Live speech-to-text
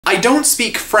I don't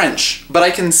speak French, but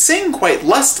I can sing quite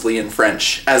lustily in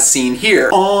French, as seen here.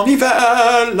 En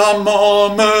hiver,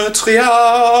 l'amant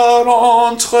meurtrière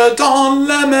entre dans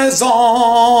la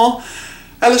maison.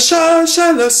 Elle cherche,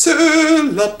 elle se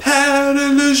la perd,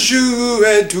 le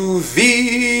jouet du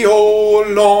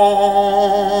violon.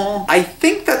 I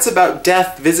think that's about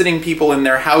Death visiting people in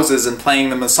their houses and playing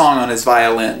them a song on his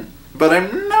violin, but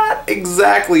I'm not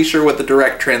exactly sure what the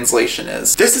direct translation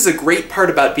is. This is a great part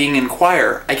about being in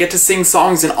choir. I get to sing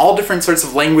songs in all different sorts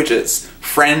of languages.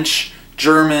 French,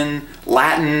 German,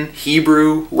 Latin,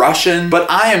 Hebrew, Russian, but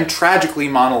I am tragically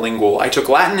monolingual. I took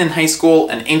Latin in high school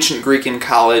and ancient Greek in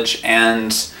college,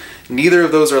 and neither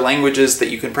of those are languages that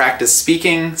you can practice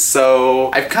speaking, so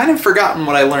I've kind of forgotten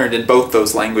what I learned in both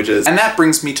those languages. And that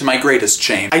brings me to my greatest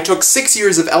shame. I took 6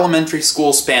 years of elementary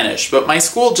school Spanish, but my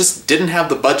school just didn't have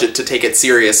the budget to take it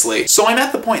seriously. So I'm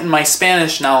at the point in my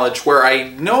Spanish knowledge where I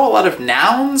know a lot of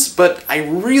nouns, but I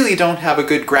really don't have a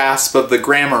good grasp of the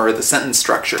grammar or the sentence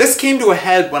structure. This came to a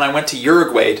head when I went to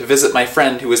Uruguay to visit my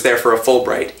friend who was there for a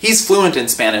Fulbright. He's fluent in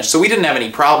Spanish, so we didn't have any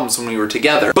problems when we were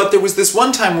together. But there was this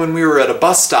one time when we were at a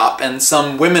bus stop and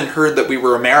some women heard that we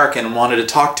were American and wanted to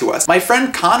talk to us. My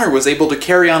friend Connor was able to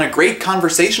carry on a great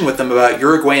conversation with them about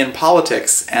Uruguayan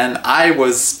politics, and I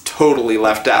was totally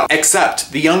left out.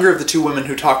 Except, the younger of the two women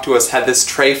who talked to us had this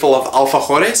tray full of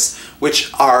alfajores,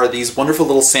 which are these wonderful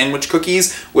little sandwich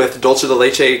cookies with dulce de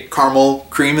leche caramel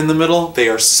cream in the middle. They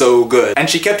are so good. And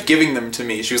she kept giving them to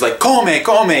me. She was like, come,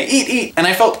 eat, eat. And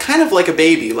I felt kind of like a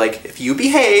baby, like, if you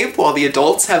behave while the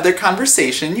adults have their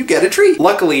conversation, you get a treat.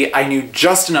 Luckily, I knew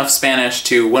just enough Spanish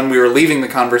to, when we were leaving the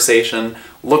conversation,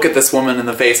 look at this woman in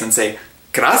the face and say,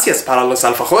 gracias para los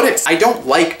alfajores. I don't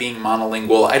like being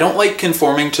monolingual. I don't like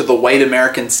conforming to the white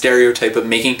American stereotype of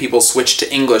making people switch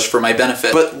to English for my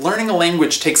benefit. But learning a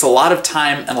language takes a lot of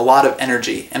time and a lot of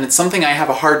energy, and it's something I have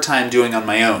a hard time doing on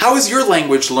my own. How is your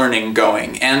language learning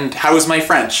going? And how is my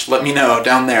French? Let me know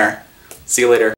down there. See you later.